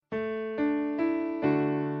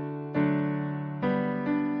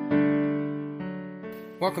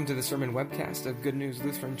Welcome to the sermon webcast of Good News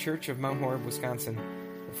Lutheran Church of Mount Horeb, Wisconsin.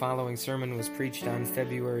 The following sermon was preached on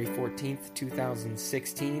February 14th,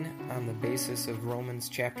 2016 on the basis of Romans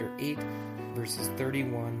chapter 8, verses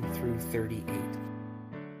 31 through 38.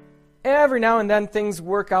 Every now and then things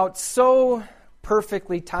work out so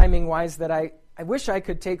perfectly timing-wise that I wish I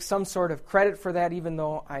could take some sort of credit for that, even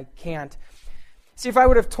though I can't. See, if I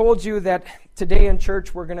would have told you that today in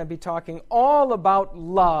church we're going to be talking all about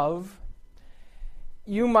love,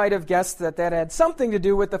 you might have guessed that that had something to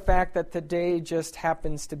do with the fact that today just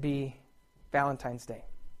happens to be Valentine's Day.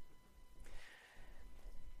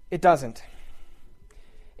 It doesn't.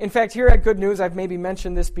 In fact, here at Good News, I've maybe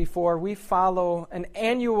mentioned this before, we follow an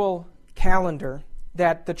annual calendar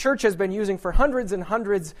that the church has been using for hundreds and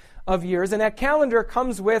hundreds of years, and that calendar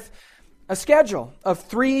comes with a schedule of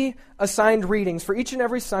 3 assigned readings for each and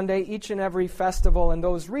every Sunday, each and every festival, and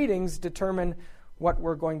those readings determine what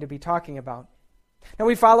we're going to be talking about. Now,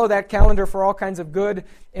 we follow that calendar for all kinds of good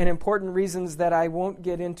and important reasons that I won't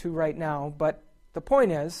get into right now, but the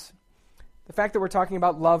point is, the fact that we're talking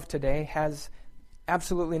about love today has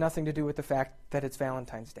absolutely nothing to do with the fact that it's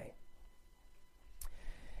Valentine's Day.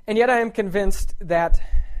 And yet I am convinced that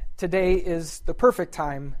today is the perfect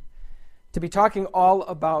time to be talking all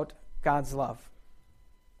about God's love.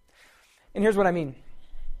 And here's what I mean.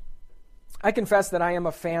 I confess that I am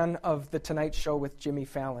a fan of The Tonight Show with Jimmy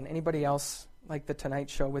Fallon. Anybody else like The Tonight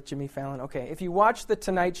Show with Jimmy Fallon? Okay, if you watch The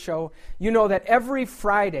Tonight Show, you know that every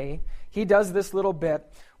Friday he does this little bit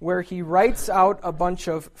where he writes out a bunch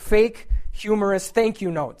of fake, humorous thank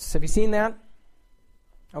you notes. Have you seen that?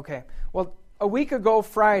 Okay, well, a week ago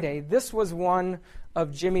Friday, this was one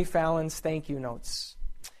of Jimmy Fallon's thank you notes.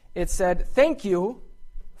 It said, "Thank you,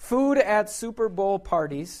 food at Super Bowl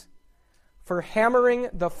parties, for hammering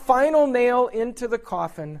the final nail into the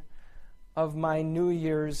coffin of my New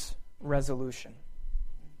Year's resolution."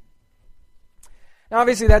 Now,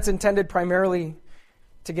 obviously, that's intended primarily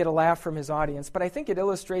to get a laugh from his audience, but I think it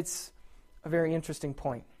illustrates a very interesting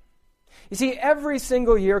point. You see, every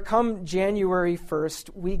single year, come January 1st,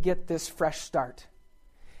 we get this fresh start.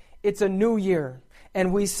 It's a new year,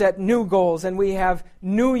 and we set new goals, and we have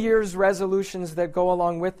New Year's resolutions that go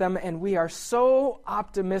along with them, and we are so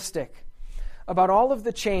optimistic about all of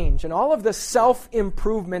the change and all of the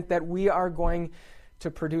self-improvement that we are going to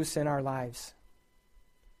produce in our lives.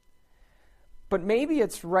 But maybe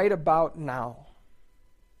it's right about now,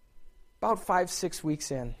 about 5-6 weeks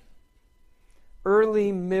in,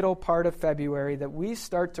 early, middle part of February, that we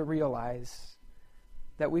start to realize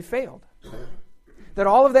that we failed. That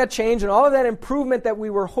all of that change and all of that improvement that we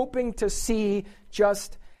were hoping to see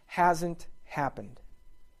just hasn't happened.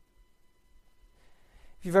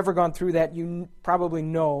 If you've ever gone through that, you probably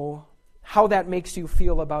know how that makes you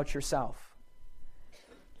feel about yourself.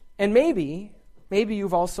 And maybe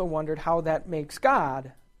you've also wondered how that makes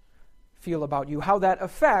God feel about you, how that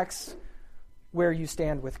affects where you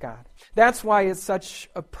stand with God. That's why it's such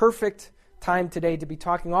a perfect time today to be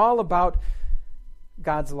talking all about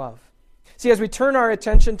God's love. See, as we turn our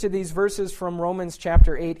attention to these verses from Romans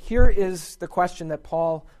chapter 8, here is the question that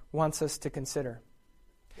Paul wants us to consider.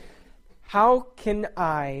 How can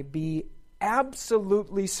I be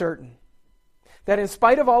absolutely certain that in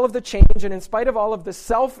spite of all of the change and in spite of all of the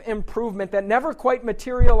self-improvement that never quite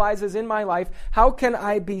materializes in my life, how can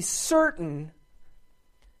I be certain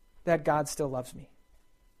that God still loves me?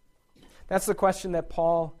 That's the question that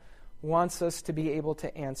Paul wants us to be able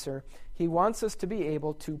to answer. He wants us to be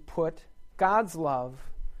able to put God's love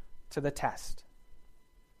to the test.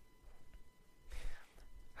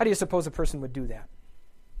 How do you suppose a person would do that?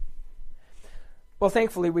 Well,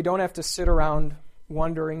 thankfully, we don't have to sit around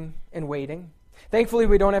wondering and waiting. Thankfully,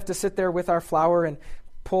 we don't have to sit there with our flower and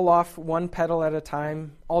pull off one petal at a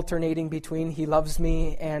time, alternating between he loves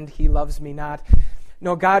me and he loves me not.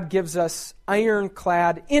 No, God gives us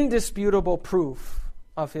ironclad, indisputable proof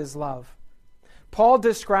of his love. Paul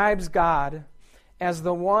describes God as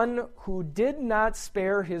the one who did not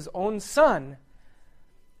spare his own son,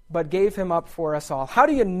 but gave him up for us all. How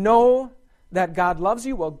do you know that God loves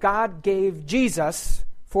you? Well, God gave Jesus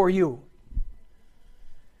for you.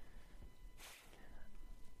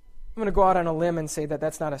 I'm going to go out on a limb and say that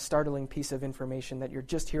that's not a startling piece of information that you're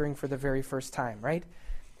just hearing for the very first time, right?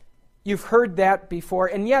 You've heard that before,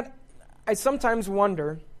 and yet I sometimes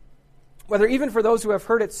wonder whether even for those who have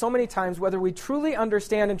heard it so many times, whether we truly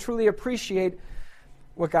understand and truly appreciate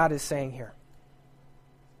what God is saying here.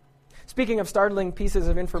 Speaking of startling pieces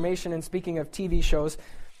of information and speaking of TV shows,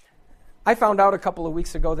 I found out a couple of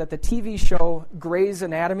weeks ago that the TV show Grey's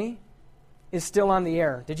Anatomy is still on the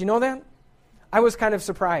air. Did you know that? I was kind of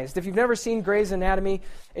surprised. If you've never seen Grey's Anatomy,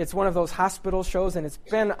 it's one of those hospital shows, and it's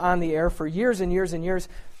been on the air for years and years and years.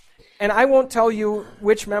 And I won't tell you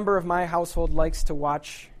which member of my household likes to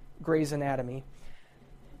watch Grey's Anatomy.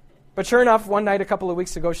 But sure enough, one night a couple of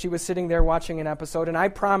weeks ago, she was sitting there watching an episode, and I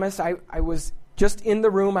promise I was just in the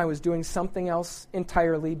room. I was doing something else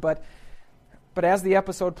entirely, but as the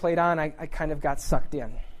episode played on, I kind of got sucked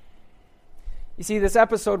in. You see, this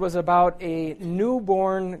episode was about a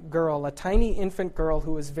newborn girl, a tiny infant girl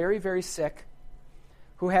who was very, very sick,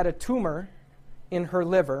 who had a tumor in her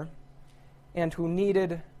liver, and who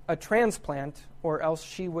needed a transplant, or else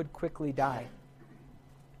she would quickly die.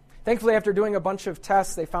 Thankfully, after doing a bunch of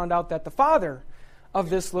tests, they found out that the father of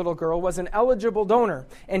this little girl was an eligible donor,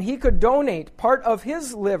 and he could donate part of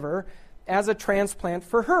his liver as a transplant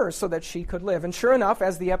for her so that she could live. And sure enough,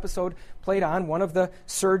 as the episode played on, one of the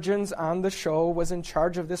surgeons on the show was in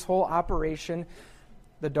charge of this whole operation.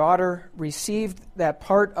 The daughter received that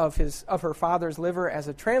part of her father's liver as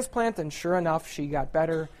a transplant, and sure enough, she got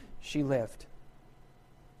better. She lived.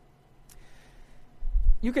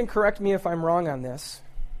 You can correct me if I'm wrong on this,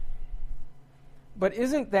 but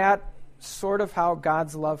isn't that sort of how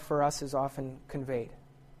God's love for us is often conveyed?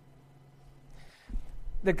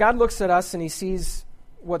 That God looks at us and he sees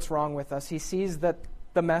what's wrong with us. He sees the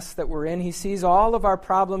mess that we're in. He sees all of our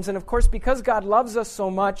problems. And of course, because God loves us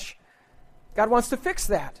so much, God wants to fix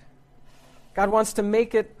that. God wants to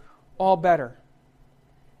make it all better.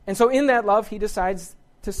 And so in that love, he decides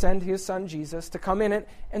to send his son Jesus to come in it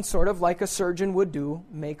and sort of like a surgeon would do,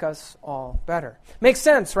 make us all better. Makes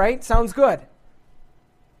sense, right? Sounds good.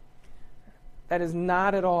 That is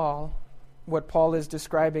not at all what Paul is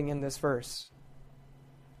describing in this verse.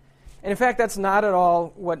 And in fact, that's not at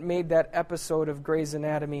all what made that episode of Grey's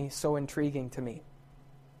Anatomy so intriguing to me.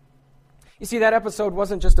 You see, that episode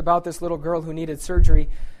wasn't just about this little girl who needed surgery.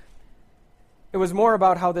 It was more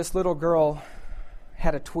about how this little girl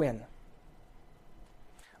had a twin.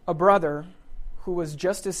 A brother who was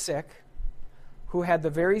just as sick, who had the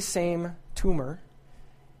very same tumor,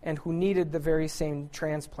 and who needed the very same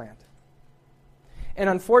transplant. And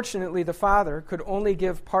unfortunately, the father could only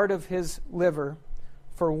give part of his liver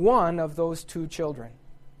for one of those two children.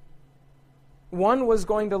 One was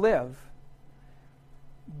going to live,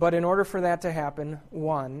 but in order for that to happen,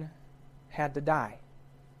 one had to die.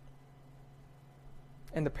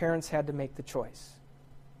 And the parents had to make the choice.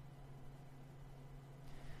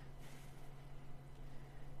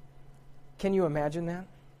 Can you imagine that?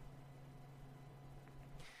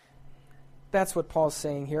 That's what Paul's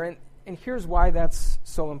saying here, and here's why that's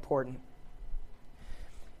so important.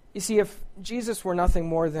 You see, if Jesus were nothing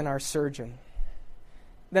more than our surgeon,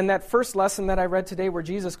 then that first lesson that I read today where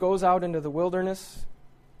Jesus goes out into the wilderness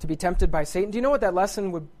to be tempted by Satan, do you know what that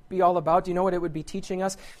lesson would be all about? Do you know what it would be teaching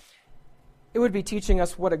us? It would be teaching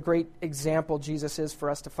us what a great example Jesus is for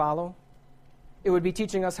us to follow. It would be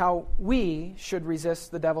teaching us how we should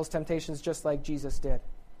resist the devil's temptations just like Jesus did.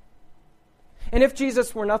 And if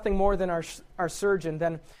Jesus were nothing more than our surgeon,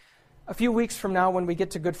 then a few weeks from now when we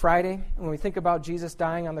get to Good Friday, when we think about Jesus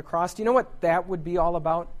dying on the cross, do you know what that would be all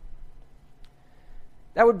about?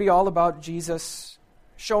 That would be all about Jesus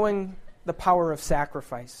showing the power of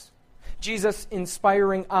sacrifice. Jesus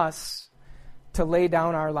inspiring us to lay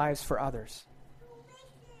down our lives for others.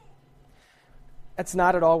 That's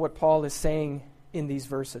not at all what Paul is saying in these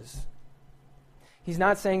verses. He's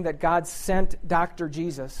not saying that God sent Dr.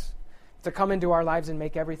 Jesus to come into our lives and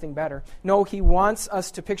make everything better. No, he wants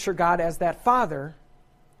us to picture God as that father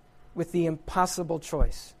with the impossible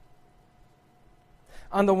choice.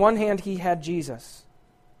 On the one hand, he had Jesus,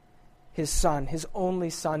 his son, his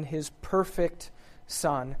only son, his perfect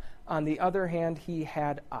son. On the other hand, he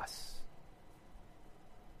had us.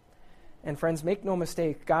 And friends, make no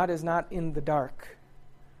mistake, God is not in the dark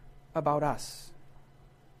about us.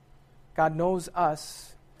 God knows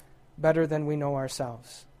us better than we know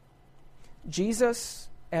ourselves. Jesus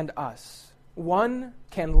and us. One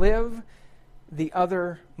can live, the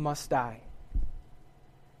other must die.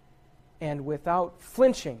 And without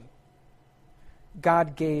flinching,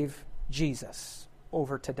 God gave Jesus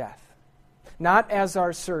over to death. Not as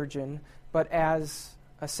our surgeon, but as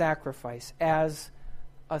a sacrifice, as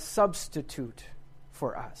a substitute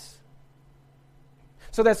for us.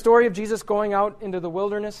 So that story of Jesus going out into the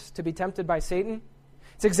wilderness to be tempted by Satan,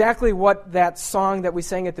 it's exactly what that song that we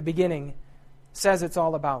sang at the beginning says it's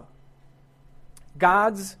all about.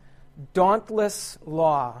 God's dauntless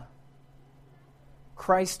law,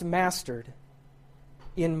 Christ mastered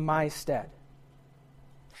in my stead.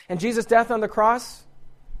 And Jesus' death on the cross,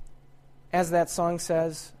 as that song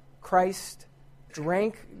says, Christ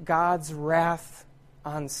drank God's wrath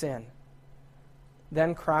on sin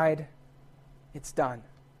then cried, "It's done.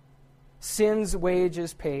 Sin's wage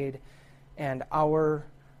is paid, and our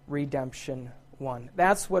redemption won."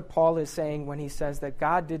 That's what Paul is saying when he says that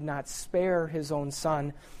God did not spare his own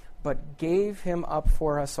Son, but gave him up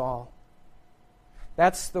for us all.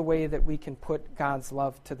 That's the way that we can put God's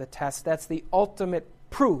love to the test. That's the ultimate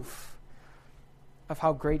proof of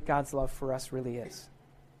how great God's love for us really is.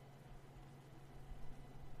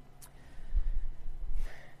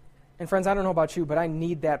 And friends, I don't know about you, but I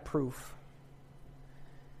need that proof.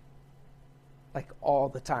 Like all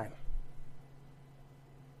the time.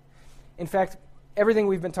 In fact, everything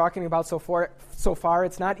we've been talking about so far,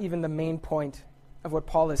 it's not even the main point of what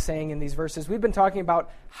Paul is saying in these verses. We've been talking about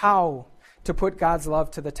how to put God's love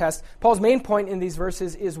to the test. Paul's main point in these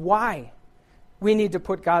verses is why we need to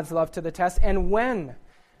put God's love to the test and when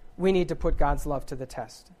we need to put God's love to the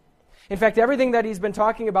test. In fact, everything that he's been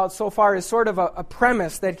talking about so far is sort of a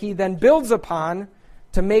premise that he then builds upon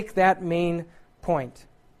to make that main point.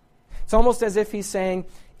 It's almost as if he's saying,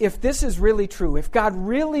 if this is really true, if God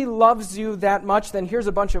really loves you that much, then here's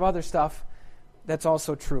a bunch of other stuff that's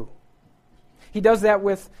also true. He does that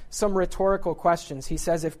with some rhetorical questions. He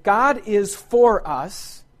says, if God is for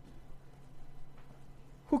us,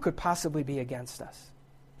 who could possibly be against us?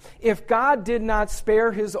 If God did not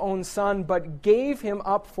spare his own Son, but gave him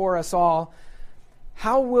up for us all,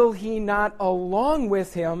 how will he not, along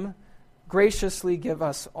with him, graciously give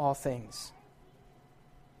us all things?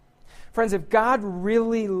 Friends, if God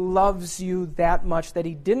really loves you that much that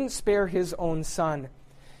he didn't spare his own Son,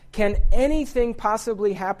 can anything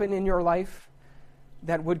possibly happen in your life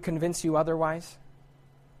that would convince you otherwise?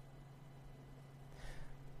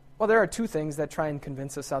 Well, there are two things that try and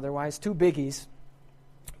convince us otherwise, two biggies.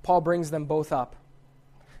 Paul brings them both up.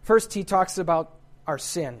 First, he talks about our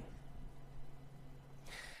sin.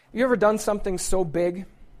 You ever done something so big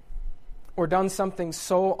or done something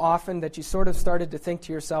so often that you sort of started to think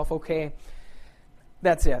to yourself, okay,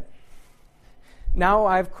 that's it. Now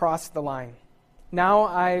I've crossed the line. Now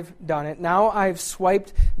I've done it. Now I've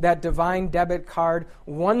swiped that divine debit card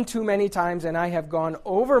one too many times and I have gone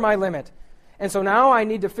over my limit. And so now I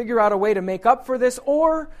need to figure out a way to make up for this,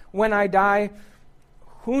 or when I die,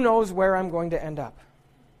 who knows where I'm going to end up.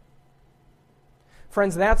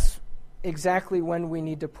 Friends, that's exactly when we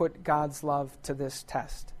need to put God's love to this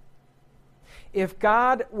test. If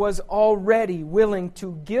God was already willing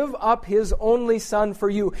to give up his only Son for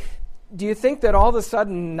you, do you think that all of a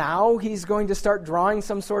sudden now he's going to start drawing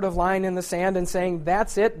some sort of line in the sand and saying,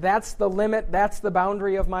 that's it, that's the limit, that's the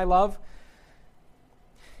boundary of my love?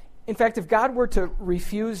 In fact, if God were to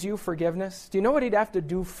refuse you forgiveness, do you know what he'd have to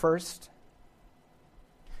do first?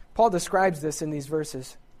 Paul describes this in these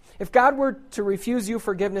verses. If God were to refuse you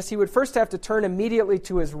forgiveness, he would first have to turn immediately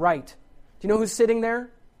to his right. Do you know who's sitting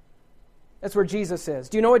there? That's where Jesus is.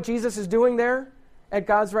 Do you know what Jesus is doing there at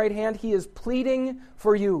God's right hand? He is pleading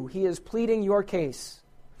for you. He is pleading your case.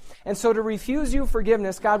 And so to refuse you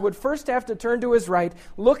forgiveness, God would first have to turn to his right,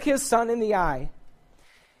 look his Son in the eye,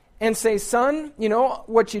 and say, Son, you know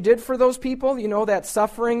what you did for those people? You know that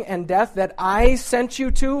suffering and death that I sent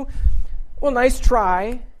you to? Well, nice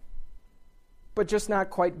try, but just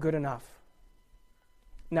not quite good enough.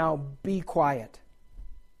 Now be quiet.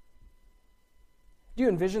 Do you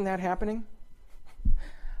envision that happening?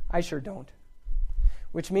 I sure don't.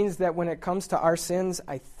 Which means that when it comes to our sins,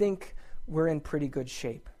 I think we're in pretty good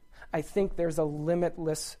shape. I think there's a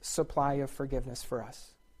limitless supply of forgiveness for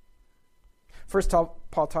us. First,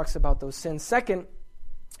 Paul talks about those sins. Second,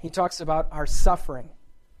 he talks about our suffering.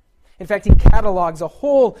 In fact, he catalogs a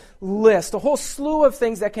whole list, a whole slew of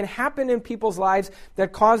things that can happen in people's lives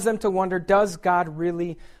that cause them to wonder, does God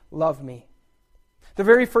really love me? The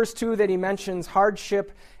very first two that he mentions,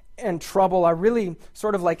 hardship and trouble, are really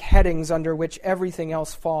sort of like headings under which everything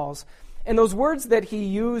else falls. And those words that he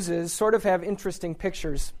uses sort of have interesting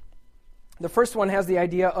pictures. The first one has the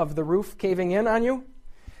idea of the roof caving in on you.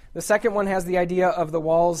 The second one has the idea of the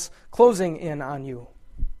walls closing in on you.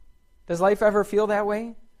 Does life ever feel that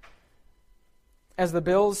way? As the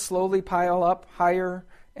bills slowly pile up higher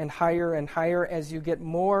and higher and higher, as you get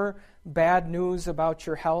more bad news about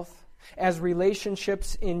your health, as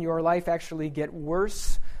relationships in your life actually get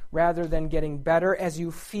worse rather than getting better, as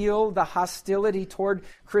you feel the hostility toward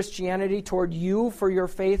Christianity, toward you for your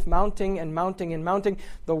faith mounting and mounting and mounting,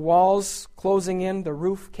 the walls closing in, the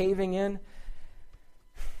roof caving in.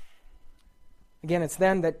 Again, it's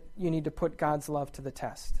then that you need to put God's love to the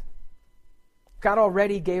test. God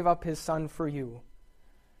already gave up his Son for you.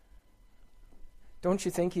 Don't you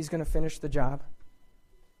think he's going to finish the job?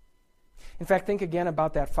 In fact, think again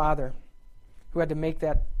about that father who had to make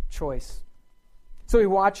that choice. So he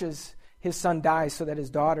watches his son dies so that his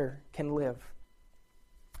daughter can live.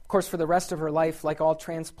 Of course, for the rest of her life, like all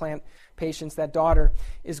transplant patients, that daughter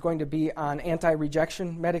is going to be on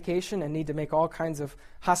anti-rejection medication and need to make all kinds of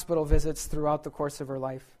hospital visits throughout the course of her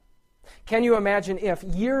life. Can you imagine if,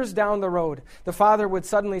 years down the road, the father would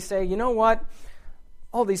suddenly say, you know what?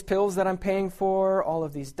 All these pills that I'm paying for, all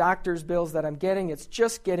of these doctor's bills that I'm getting, it's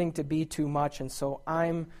just getting to be too much, and so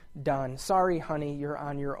I'm done. Sorry, honey, you're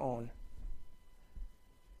on your own.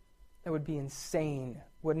 That would be insane,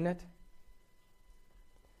 wouldn't it?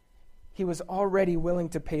 He was already willing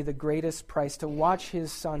to pay the greatest price to watch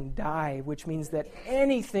his son die, which means that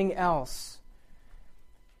anything else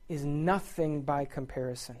is nothing by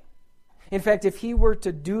comparison. In fact, if he were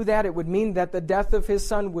to do that, it would mean that the death of his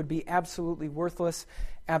son would be absolutely worthless,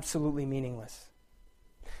 absolutely meaningless.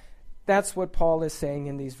 That's what Paul is saying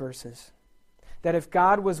in these verses. That if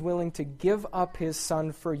God was willing to give up his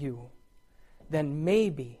son for you, then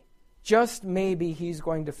maybe, just maybe, he's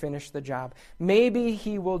going to finish the job. Maybe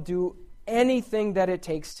he will do anything that it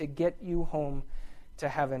takes to get you home to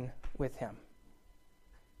heaven with him.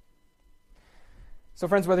 So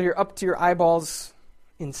friends, whether you're up to your eyeballs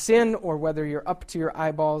in sin or whether you're up to your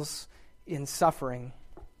eyeballs in suffering,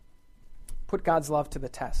 put God's love to the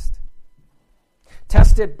test.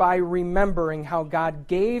 Test it by remembering how God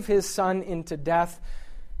gave his son into death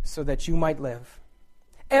so that you might live.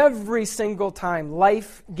 Every single time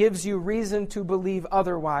life gives you reason to believe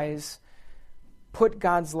otherwise, put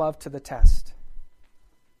God's love to the test.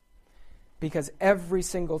 Because every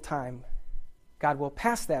single time, God will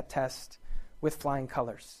pass that test with flying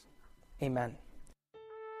colors. Amen.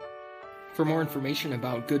 For more information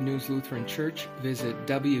about Good News Lutheran Church, visit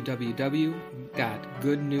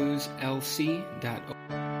www.goodnewslc.org.